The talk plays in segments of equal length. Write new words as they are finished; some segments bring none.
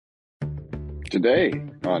Today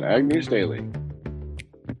on Ag News Daily.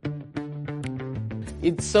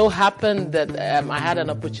 It so happened that I had an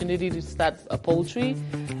opportunity to start a poultry,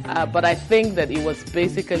 but I think that it was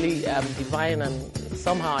basically divine, and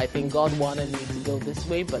somehow I think God wanted me to go this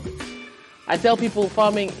way. But I tell people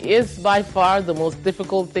farming is by far the most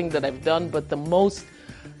difficult thing that I've done, but the most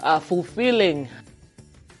fulfilling.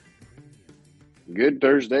 Good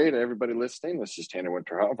Thursday to everybody listening. This is Tanner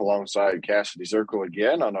Winterhoff alongside Cassidy Zirkle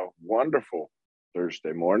again on a wonderful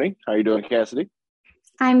Thursday morning. How you doing, Cassidy?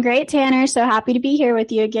 I'm great, Tanner. So happy to be here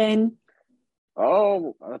with you again.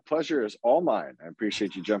 Oh, the pleasure is all mine. I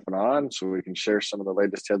appreciate you jumping on so we can share some of the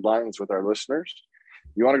latest headlines with our listeners.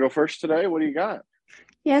 You want to go first today? What do you got?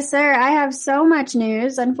 Yes, sir. I have so much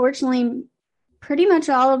news. Unfortunately, pretty much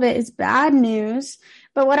all of it is bad news.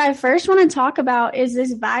 But what I first want to talk about is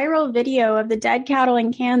this viral video of the dead cattle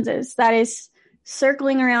in Kansas that is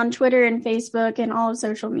circling around Twitter and Facebook and all of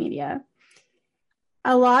social media.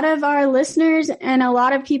 A lot of our listeners and a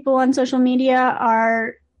lot of people on social media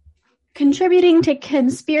are contributing to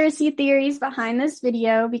conspiracy theories behind this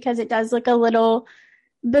video because it does look a little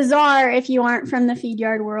bizarre if you aren't from the feed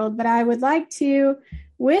yard world. But I would like to,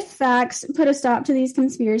 with facts, put a stop to these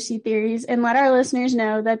conspiracy theories and let our listeners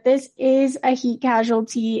know that this is a heat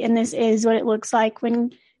casualty and this is what it looks like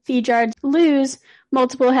when feed yards lose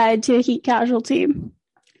multiple head to a heat casualty.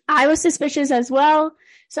 I was suspicious as well.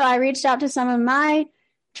 So I reached out to some of my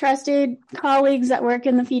trusted colleagues that work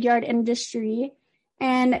in the feed yard industry.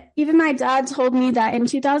 And even my dad told me that in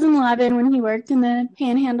 2011, when he worked in the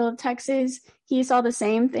panhandle of Texas, he saw the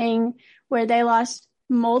same thing where they lost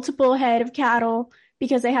multiple head of cattle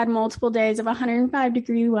because they had multiple days of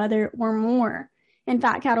 105-degree weather or more. And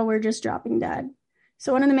fat cattle were just dropping dead.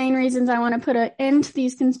 So one of the main reasons I want to put an end to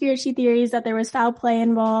these conspiracy theories that there was foul play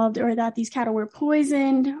involved or that these cattle were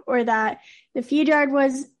poisoned or that the feed yard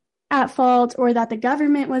was at fault or that the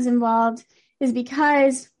government was involved is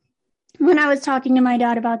because when I was talking to my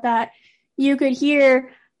dad about that, you could hear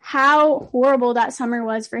how horrible that summer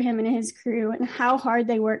was for him and his crew and how hard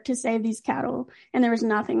they worked to save these cattle, and there was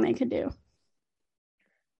nothing they could do.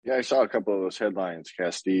 Yeah, I saw a couple of those headlines,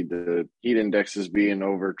 Cassidy, the heat indexes being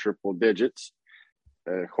over triple digits.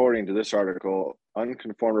 According to this article,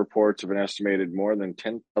 unconformed reports of an estimated more than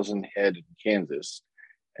 10,000 head in Kansas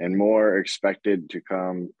and more expected to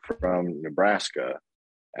come from Nebraska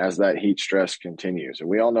as that heat stress continues. And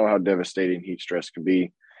we all know how devastating heat stress can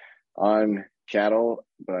be on cattle,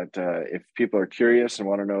 but if people are curious and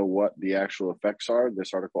want to know what the actual effects are,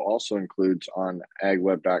 this article also includes on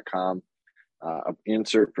agweb.com an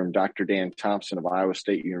insert from Dr. Dan Thompson of Iowa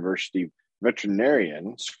State University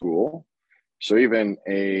Veterinarian School. So even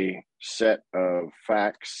a set of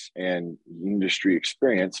facts and industry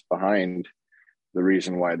experience behind the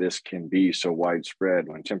reason why this can be so widespread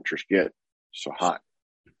when temperatures get so hot.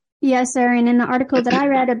 Yes, sir. And in the article that I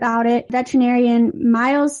read about it, veterinarian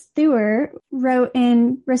Miles Theuer wrote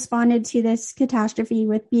and responded to this catastrophe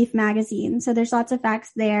with Beef Magazine. So there's lots of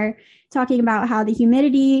facts there talking about how the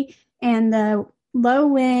humidity and the low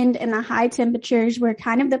wind and the high temperatures were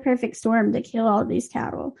kind of the perfect storm to kill all of these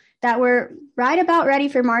cattle that were right about ready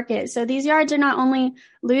for market. So these yards are not only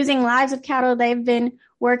losing lives of cattle they've been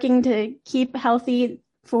working to keep healthy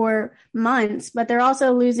for months, but they're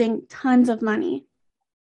also losing tons of money.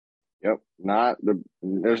 Yep.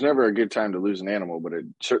 There's never a good time to lose an animal, but it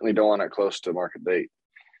certainly don't want it close to market date.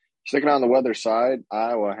 Sticking on the weather side,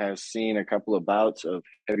 Iowa has seen a couple of bouts of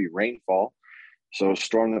heavy rainfall. So a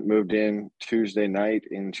storm that moved in Tuesday night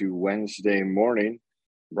into Wednesday morning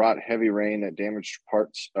brought heavy rain that damaged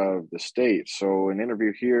parts of the state. So an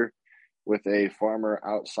interview here with a farmer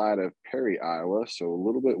outside of Perry, Iowa, so a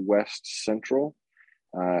little bit west central,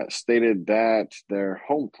 stated that their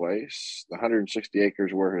home place, the 160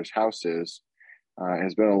 acres where his house is,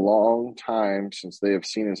 has been a long time since they have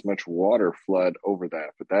seen as much water flood over that.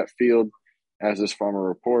 But that field, as this farmer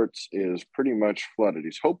reports, is pretty much flooded.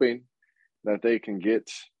 He's hoping that they can get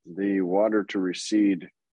the water to recede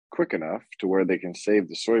quick enough to where they can save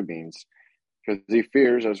the soybeans, because he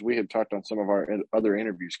fears, as we had talked on some of our other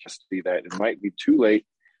interviews, that it might be too late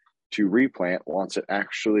to replant once it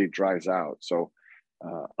actually dries out. So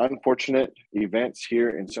unfortunate events here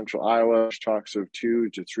in central Iowa. Talks of 2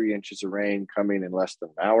 to 3 inches of rain coming in less than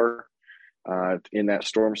an hour in that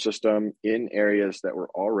storm system in areas that were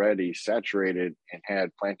already saturated and had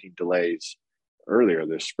planting delays earlier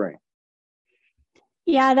this spring.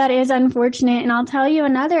 Yeah, that is unfortunate. And I'll tell you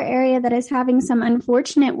another area that is having some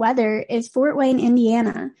unfortunate weather is Fort Wayne,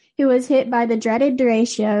 Indiana, who was hit by the dreaded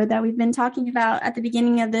derecho that we've been talking about at the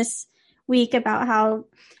beginning of this week about how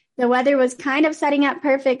the weather was kind of setting up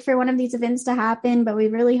perfect for one of these events to happen, but we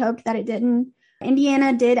really hoped that it didn't.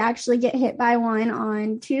 Indiana did actually get hit by one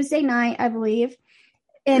on Tuesday night, I believe.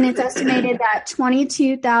 And it's estimated that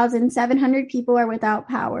 22,700 people are without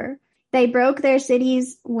power. They broke their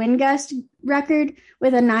city's wind gust record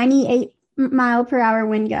with a 98 mile per hour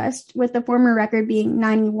wind gust, with the former record being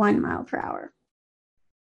 91 mile per hour.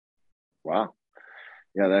 Wow.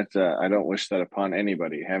 Yeah, that's I don't wish that upon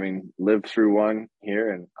anybody. Having lived through one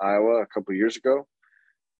here in Iowa a couple of years ago,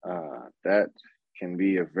 that can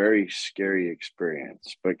be a very scary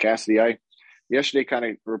experience. But Cassidy, I yesterday kind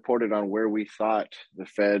of reported on where we thought the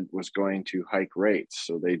Fed was going to hike rates.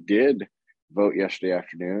 So they did vote yesterday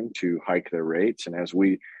afternoon to hike their rates. And as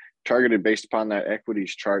we targeted based upon that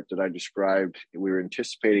equities chart that I described, we were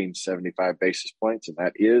anticipating 75 basis points, and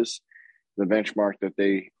that is the benchmark that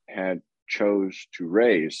they had chose to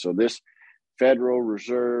raise. So this Federal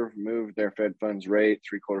Reserve moved their Fed funds rate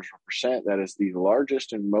 0.75%. That is the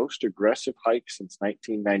largest and most aggressive hike since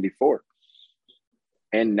 1994.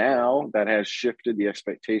 And now that has shifted the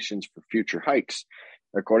expectations for future hikes.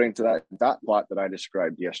 According to that dot plot that I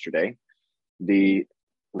described yesterday, the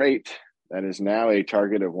rate that is now a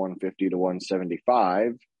target of 150 to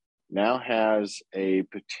 175 now has a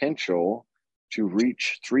potential to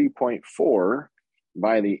reach 3.4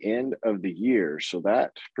 by the end of the year. So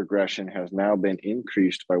that progression has now been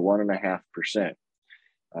increased by 1.5%.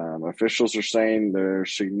 Officials are saying they're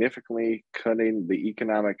significantly cutting the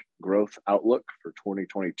economic growth outlook for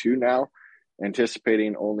 2022 now,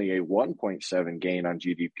 anticipating only a 1.7 gain on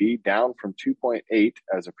GDP, down from 2.8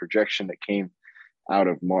 as a projection that came out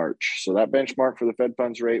of March. So that benchmark for the Fed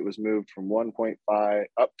funds rate was moved from 1.5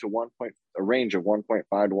 up to a range of 1.5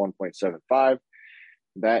 to 1.75.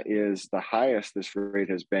 That is the highest this rate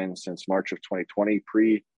has been since March of 2020,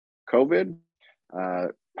 pre-COVID.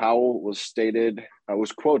 Powell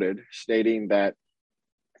was quoted stating that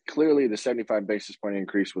clearly the 75 basis point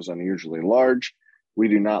increase was unusually large. We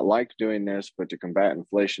do not like doing this, but to combat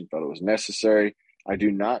inflation, felt it was necessary. I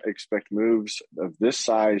do not expect moves of this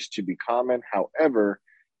size to be common. However,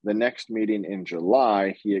 the next meeting in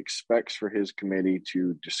July, he expects for his committee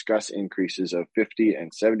to discuss increases of 50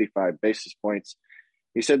 and 75 basis points.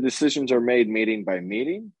 He said decisions are made meeting by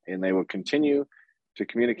meeting, and they will continue to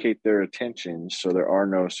communicate their intentions so there are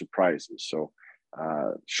no surprises. So,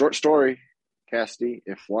 short story, Cassidy,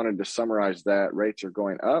 if wanted to summarize that, rates are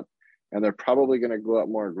going up, and they're probably going to go up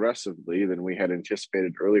more aggressively than we had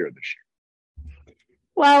anticipated earlier this year.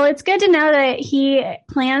 Well, it's good to know that he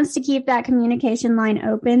plans to keep that communication line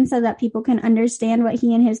open so that people can understand what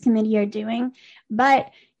he and his committee are doing.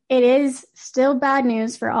 But it is still bad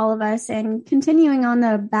news for all of us. And continuing on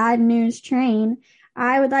the bad news train,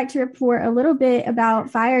 I would like to report a little bit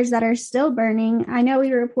about fires that are still burning. I know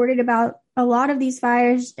we reported about a lot of these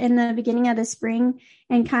fires in the beginning of the spring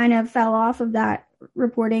and kind of fell off of that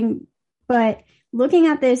reporting. But looking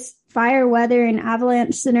at this fire weather and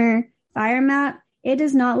avalanche center fire map, it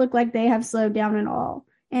does not look like they have slowed down at all.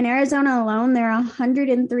 In Arizona alone, there are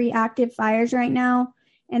 103 active fires right now.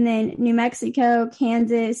 And then New Mexico,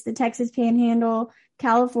 Kansas, the Texas Panhandle,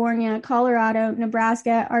 California, Colorado,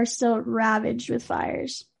 Nebraska are still ravaged with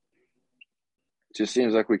fires. It just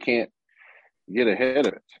seems like we can't get ahead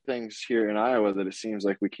of it. Things here in Iowa that it seems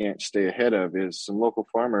like we can't stay ahead of is some local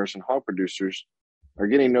farmers and hog producers are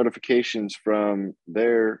getting notifications from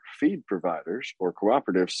their feed providers or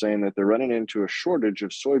cooperatives saying that they're running into a shortage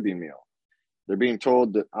of soybean meal. They're being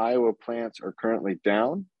told that Iowa plants are currently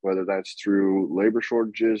down, whether that's through labor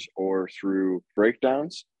shortages or through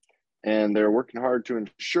breakdowns. And they're working hard to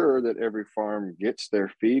ensure that every farm gets their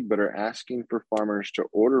feed, but are asking for farmers to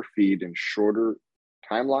order feed in shorter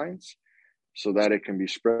timelines so that it can be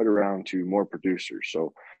spread around to more producers.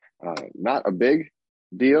 So not a big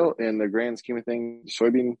deal in the grand scheme of things,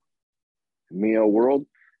 soybean meal world,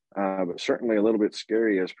 but certainly a little bit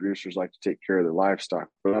scary as producers like to take care of their livestock.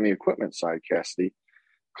 But on the equipment side, Cassidy,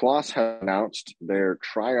 Claas has announced their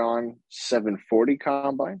Trion 740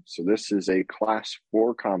 combine. So this is a Class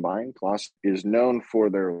 4 combine. Claas is known for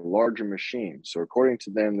their larger machines. So according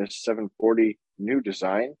to them, this 740 new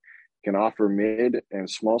design can offer mid and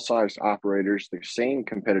small-sized operators the same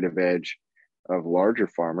competitive edge of larger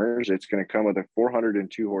farmers. It's going to come with a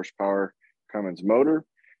 402 horsepower Cummins motor.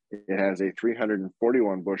 It has a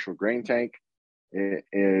 341 bushel grain tank. It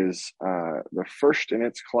is the first in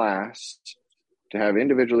its class to have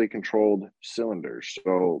individually controlled cylinders.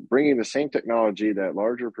 So bringing the same technology that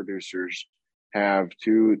larger producers have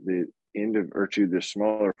to the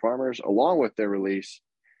smaller farmers, along with their release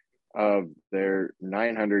of their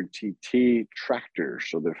 900 TT tractor.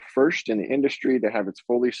 So the first in the industry to have its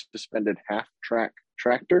fully suspended half-track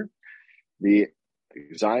tractor. The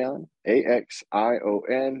Axion,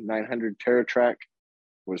 AXION 900 TerraTrack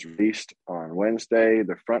was released on Wednesday.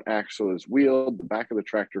 The front axle is wheeled. The back of the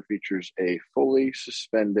tractor features a fully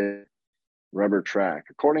suspended rubber track.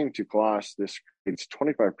 According to Claas, this creates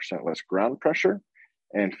 25% less ground pressure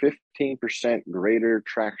and 15% greater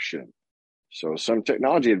traction. So some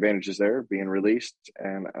technology advantages there being released,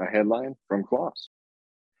 and a headline from Claas.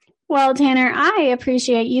 Well, Tanner, I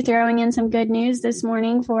appreciate you throwing in some good news this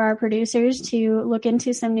morning for our producers to look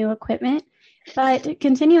into some new equipment. But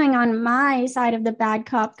continuing on my side of the bad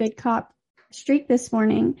cop, good cop streak this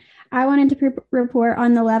morning, I wanted to report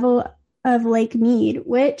on the level of Lake Mead,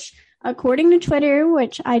 which, according to Twitter,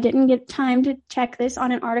 which I didn't get time to check this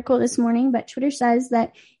on an article this morning, but Twitter says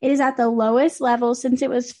that it is at the lowest level since it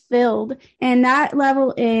was filled. And that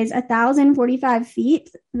level is 1,045 feet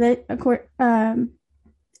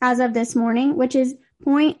as of this morning, which is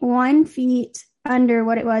 0.1 feet under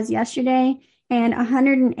what it was yesterday and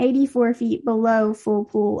 184 feet below full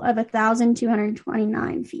pool of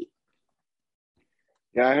 1,229 feet.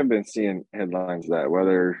 Yeah, I have been seeing headlines that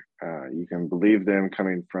whether you can believe them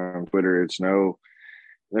coming from Twitter,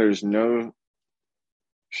 there's no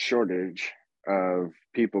shortage of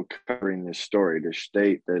people covering this story to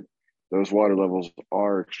state that those water levels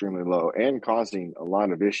are extremely low and causing a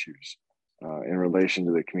lot of issues in relation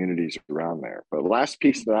to the communities around there. But the last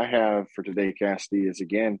piece that I have for today, Cassidy, is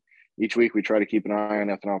again, each week we try to keep an eye on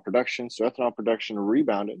ethanol production. So ethanol production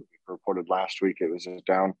rebounded. We reported last week it was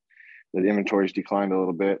down. The inventories declined a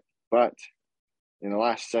little bit, but in the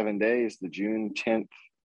last 7 days, the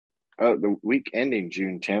week ending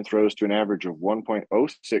June 10th rose to an average of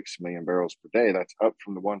 1.06 million barrels per day. That's up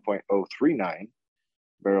from the 1.039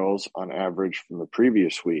 barrels on average from the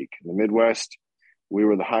previous week. In the Midwest, we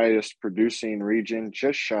were the highest producing region,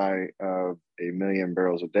 just shy of 1 million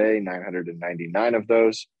barrels a day, 999 of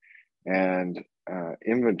those. And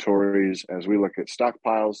inventories, as we look at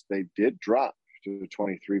stockpiles, they did drop to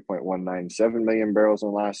 23.197 million barrels in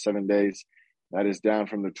the last 7 days. That is down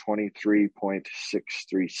from the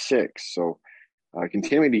 23.636. So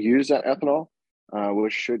continuing to use that ethanol,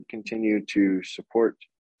 which should continue to support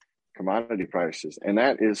commodity prices. And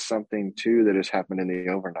that is something, too, that has happened in the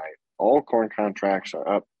overnight. All corn contracts are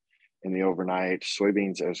up in the overnight,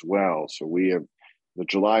 soybeans as well. So we have the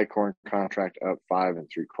July corn contract up 5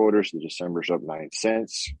 3/4. The December's up 9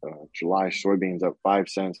 cents. July soybeans up 5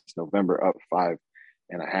 cents. November up 5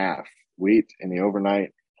 1/2. Wheat in the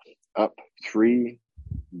overnight up 3,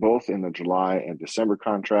 both in the July and December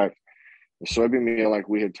contract. The soybean meal, like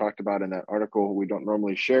we had talked about in that article, we don't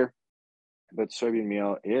normally share, but soybean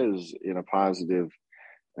meal is in a positive.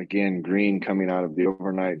 Again, green coming out of the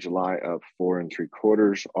overnight. July up 4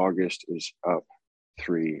 3/4. August is up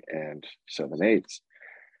 3 7/8.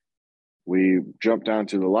 We jump down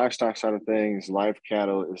to the livestock side of things. Live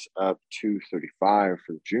cattle is up 2.35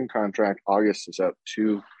 for the June contract. August is up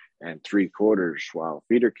 2 3/4, while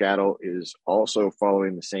feeder cattle is also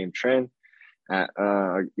following the same trend. At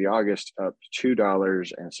the August up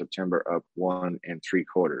 $2 and September up 1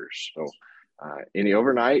 3/4. So in the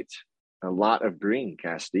overnight, a lot of green,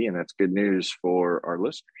 Cassidy, and that's good news for our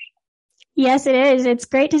listeners. Yes, it is. It's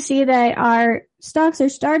great to see that our stocks are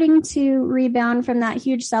starting to rebound from that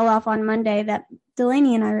huge sell-off on Monday that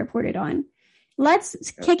Delaney and I reported on.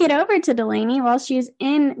 Let's kick it over to Delaney while she's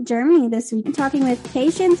in Germany this week, talking with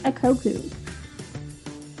Patience Okoku.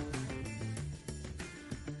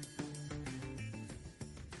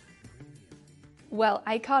 Well,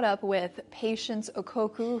 I caught up with Patience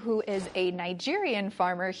Okoku, who is a Nigerian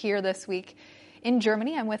farmer here this week in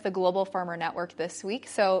Germany. I'm with the Global Farmer Network this week.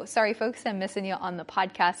 So sorry, folks, I'm missing you on the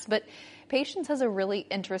podcast. But Patience has a really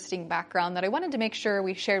interesting background that I wanted to make sure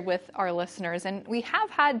we shared with our listeners. And we have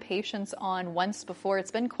had Patience on once before.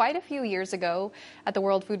 It's been quite a few years ago at the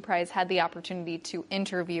World Food Prize, had the opportunity to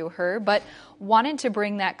interview her, but wanted to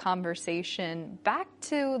bring that conversation back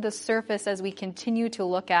to the surface as we continue to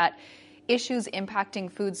look at issues impacting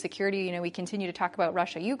food security. We continue to talk about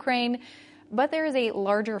Russia, Ukraine, but there is a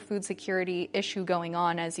larger food security issue going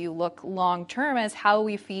on as you look long term as how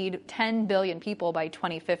we feed 10 billion people by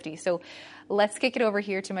 2050. So let's kick it over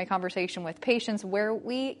here to my conversation with Patience, where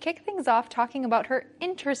we kick things off talking about her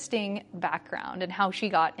interesting background and how she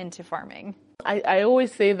got into farming. I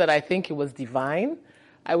always say that I think it was divine.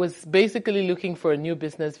 I was basically looking for a new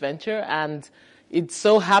business venture, and it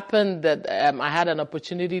so happened that I had an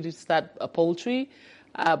opportunity to start a poultry,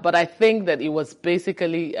 but I think that it was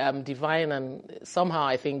basically divine, and somehow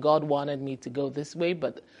I think God wanted me to go this way.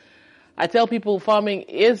 But I tell people farming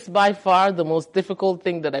is by far the most difficult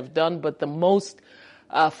thing that I've done, but the most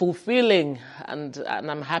fulfilling, and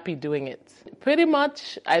I'm happy doing it. Pretty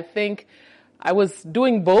much, I think I was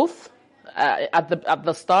doing both at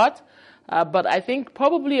the start, but I think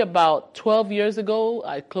probably about 12 years ago,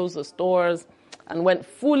 I closed the stores and went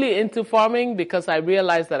fully into farming because I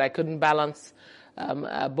realized that I couldn't balance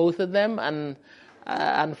both of them,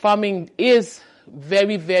 and farming is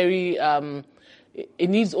very, very. It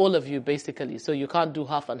needs all of you basically, so you can't do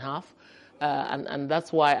half and half. And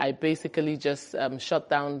that's why I basically just shut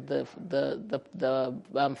down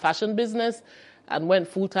the fashion business and went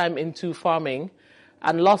full time into farming,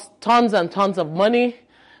 and lost tons and tons of money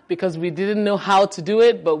because we didn't know how to do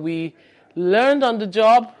it, but we learned on the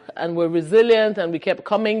job and were resilient, and we kept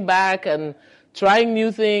coming back and trying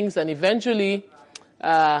new things, and eventually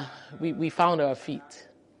we found our feet.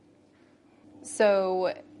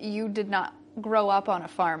 So you did not grow up on a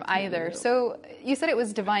farm either. No. So you said it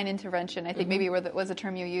was divine intervention. I think maybe was a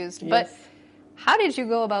term you used. Yes. But how did you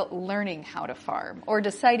go about learning how to farm or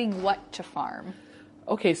deciding what to farm?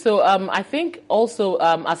 Okay, so I think also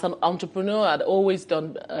as an entrepreneur, I'd always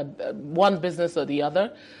done one business or the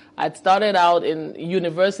other. I'd started out in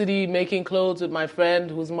university making clothes with my friend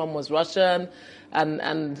whose mom was Russian,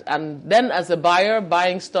 and then as a buyer,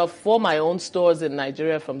 buying stuff for my own stores in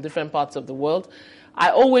Nigeria from different parts of the world. I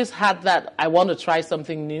always had that I want to try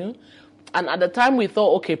something new. And at the time we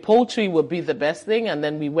thought, okay, poultry would be the best thing. And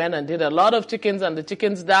then we went and did a lot of chickens, and the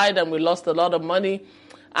chickens died and we lost a lot of money.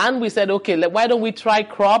 And we said, okay, why don't we try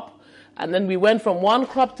crop? And then we went from one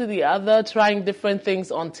crop to the other, trying different things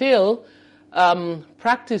until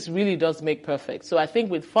practice really does make perfect. So I think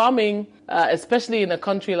with farming, especially in a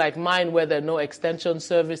country like mine where there are no extension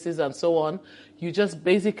services and so on, you just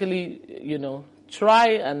basically,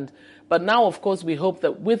 try. But now, of course, we hope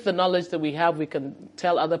that with the knowledge that we have, we can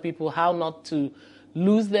tell other people how not to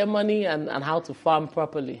lose their money and how to farm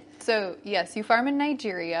properly. So, yes, you farm in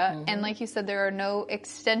Nigeria, and like you said, there are no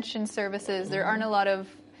extension services. There aren't a lot of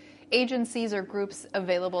agencies or groups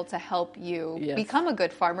available to help you become a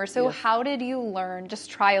good farmer. So how did you learn? Just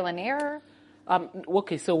trial and error?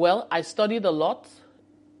 I studied a lot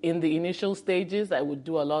in the initial stages. I would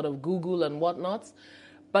do a lot of Google and whatnot.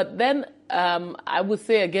 But then I would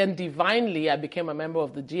say, again, divinely, I became a member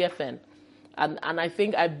of the GFN. And I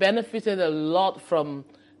think I benefited a lot from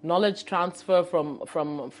knowledge transfer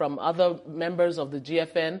from other members of the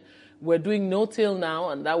GFN. We're doing no-till now,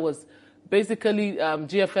 and that was basically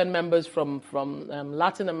GFN members from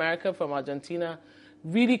Latin America, from Argentina,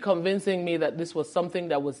 really convincing me that this was something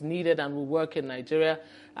that was needed and would work in Nigeria.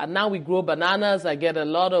 And now we grow bananas. I get a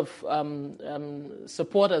lot of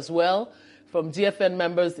support as well from GFN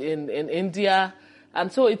members in India.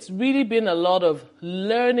 And so it's really been a lot of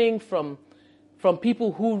learning from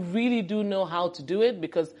people who really do know how to do it,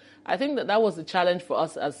 because I think that was the challenge for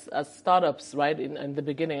us as startups, right, in the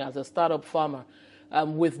beginning, as a startup farmer,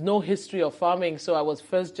 with no history of farming. So I was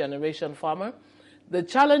first generation farmer. The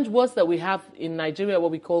challenge was that we have in Nigeria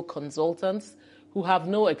what we call consultants who have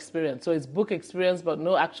no experience. So it's book experience, but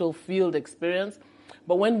no actual field experience.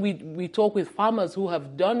 But when we talk with farmers who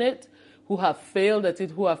have done it, who have failed at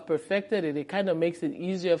it, who have perfected it, it kind of makes it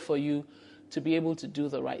easier for you to be able to do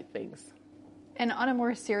the right things. And on a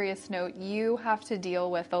more serious note, you have to deal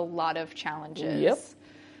with a lot of challenges. Yep.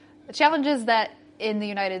 Challenges that in the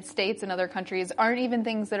United States and other countries aren't even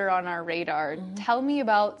things that are on our radar. Tell me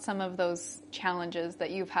about some of those challenges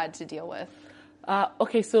that you've had to deal with.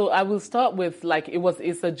 So I will start with,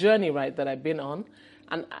 it's a journey, right, that I've been on.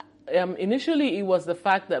 And initially it was the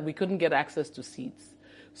fact that we couldn't get access to seeds.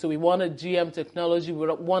 So we wanted GM technology, we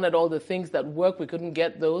wanted all the things that work, we couldn't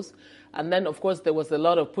get those. And then, of course, there was a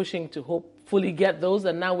lot of pushing to hopefully get those,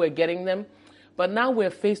 and now we're getting them. But now we're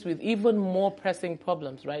faced with even more pressing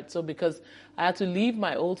problems, right? So because I had to leave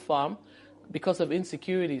my old farm because of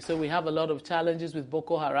insecurity. So we have a lot of challenges with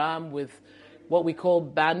Boko Haram, with what we call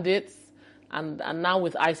bandits, and now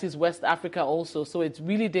with ISIS West Africa also. So it's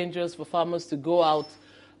really dangerous for farmers to go out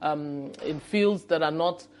in fields that are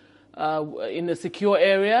not in a secure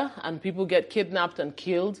area, and people get kidnapped and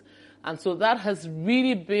killed. And so that has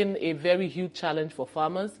really been a very huge challenge for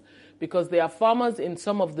farmers, because there are farmers in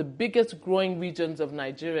some of the biggest growing regions of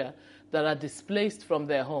Nigeria that are displaced from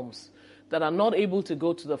their homes, that are not able to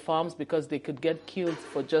go to the farms because they could get killed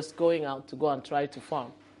for just going out to go and try to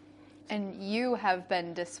farm. And you have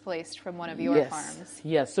been displaced from one of your farms.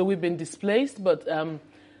 Yes, so we've been displaced, but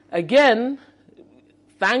again,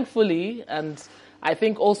 thankfully, and I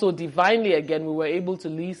think also divinely again, we were able to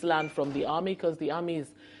lease land from the army, because the army is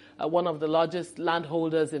one of the largest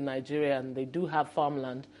landholders in Nigeria, and they do have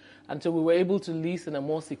farmland. And so we were able to lease in a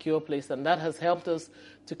more secure place, and that has helped us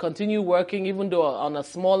to continue working, even though on a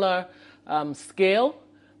smaller scale,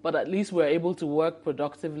 but at least we're able to work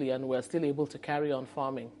productively, and we're still able to carry on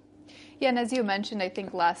farming. Yeah, and as you mentioned, I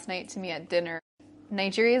think last night to me at dinner,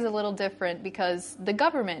 Nigeria is a little different because the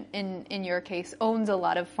government, in your case, owns a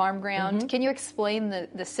lot of farm ground. Mm-hmm. Can you explain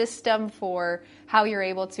the system for how you're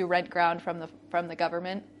able to rent ground from the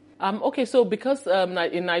government? Okay, so because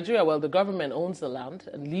in Nigeria, well, the government owns the land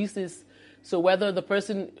and leases. So whether the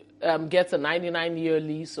person gets a 99-year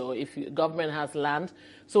lease or if government has land.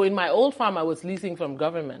 So in my old farm, I was leasing from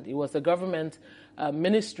government. It was the government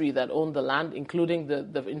ministry that owned the land, including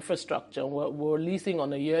the infrastructure. We're leasing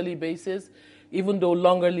on a yearly basis, even though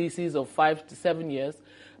longer leases of 5 to 7 years.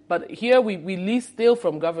 But here we lease still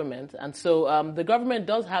from government. And so the government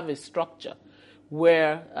does have a structure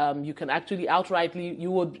where you can actually outrightly,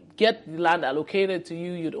 you would get the land allocated to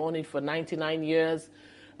you, you'd own it for 99 years,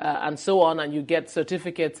 and so on, and you get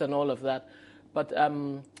certificates and all of that. But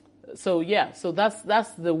so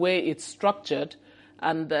that's the way it's structured.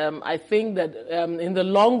 And I think that in the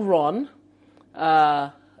long run,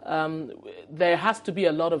 there has to be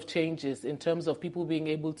a lot of changes in terms of people being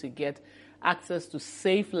able to get access to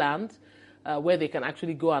safe land where they can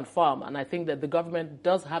actually go and farm. And I think that the government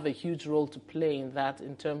does have a huge role to play in that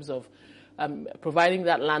in terms of providing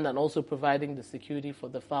that land and also providing the security for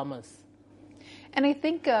the farmers. And I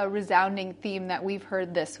think a resounding theme that we've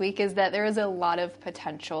heard this week is that there is a lot of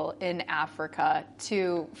potential in Africa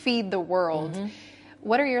to feed the world. Mm-hmm.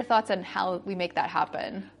 What are your thoughts on how we make that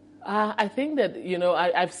happen? I think that,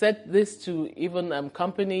 I've said this to even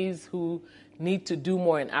companies who need to do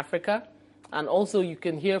more in Africa. And also you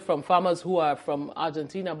can hear from farmers who are from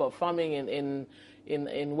Argentina but farming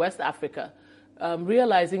in West Africa,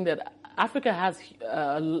 realizing that Africa has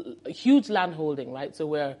a huge land holding, right? So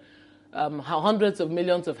we're hundreds of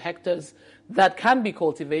millions of hectares that can be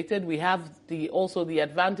cultivated. We have also the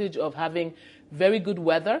advantage of having very good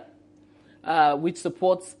weather, which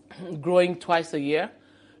supports growing twice a year.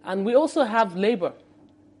 And we also have labor.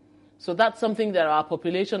 So that's something that our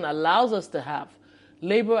population allows us to have.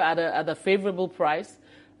 Labor at a favorable price.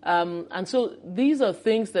 And so these are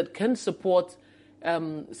things that can support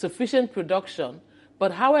sufficient production.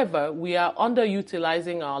 But however, we are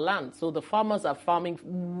underutilizing our land. So the farmers are farming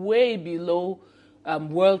way below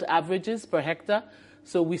world averages per hectare.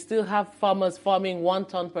 So we still have farmers farming 1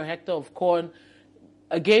 ton per hectare of corn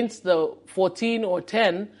against the 14 or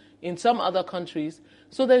 10 in some other countries.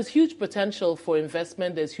 So there's huge potential for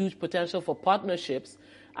investment. There's huge potential for partnerships.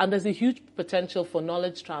 And there's a huge potential for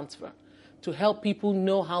knowledge transfer to help people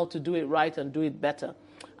know how to do it right and do it better.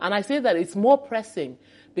 And I say that it's more pressing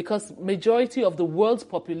because majority of the world's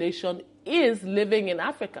population is living in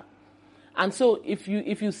Africa. And so if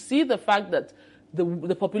you see the fact that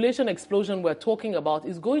the population explosion we're talking about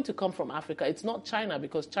is going to come from Africa, it's not China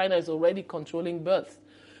because China is already controlling births.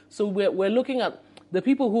 So we're looking at the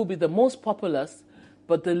people who will be the most populous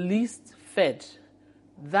but the least fed.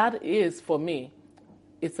 That is, for me,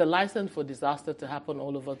 it's a license for disaster to happen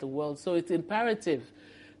all over the world. So it's imperative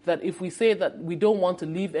that if we say that we don't want to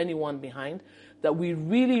leave anyone behind, that we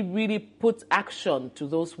really, really put action to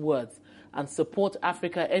those words and support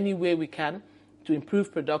Africa any way we can to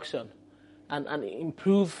improve production and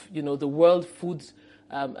improve, the world food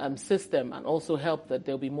system and also help that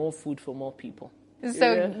there'll be more food for more people.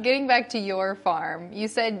 So getting back to your farm, you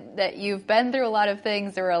said that you've been through a lot of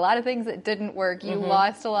things. There were a lot of things that didn't work. You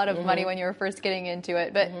lost a lot of money when you were first getting into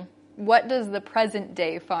it. But what does the present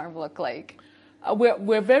day farm look like?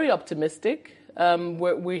 We're very optimistic.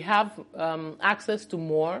 We have access to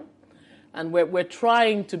more. And we're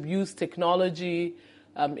trying to use technology,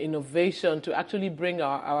 innovation to actually bring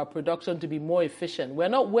our production to be more efficient. We're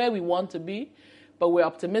not where we want to be, but we're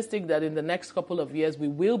optimistic that in the next couple of years we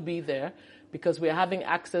will be there, because we're having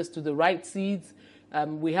access to the right seeds.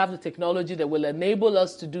 We have the technology that will enable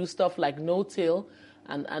us to do stuff like no-till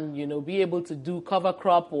and be able to do cover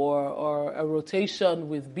crop or a rotation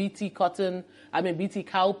with BT cowpea.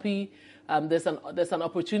 There's an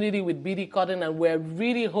opportunity with BT cotton, and we're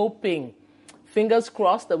really hoping, fingers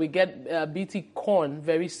crossed, that we get BT corn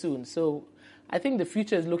very soon. So I think the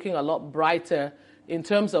future is looking a lot brighter in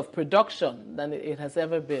terms of production than it has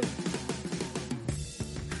ever been.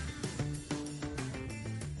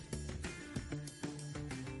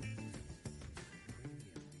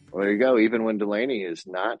 Well, there you go. Even when Delaney is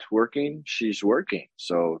not working, she's working.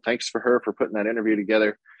 So thanks for her for putting that interview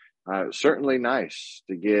together. Certainly nice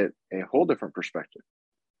to get a whole different perspective.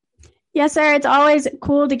 Yes, sir. It's always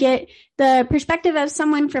cool to get the perspective of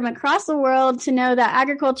someone from across the world to know that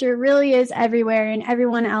agriculture really is everywhere and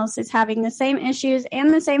everyone else is having the same issues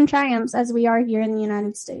and the same triumphs as we are here in the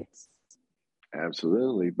United States.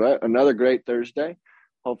 Absolutely. But another great Thursday.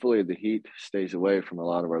 Hopefully the heat stays away from a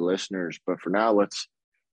lot of our listeners. But for now, let's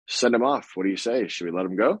send them off. What do you say? Should we let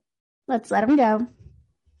them go? Let's let them go.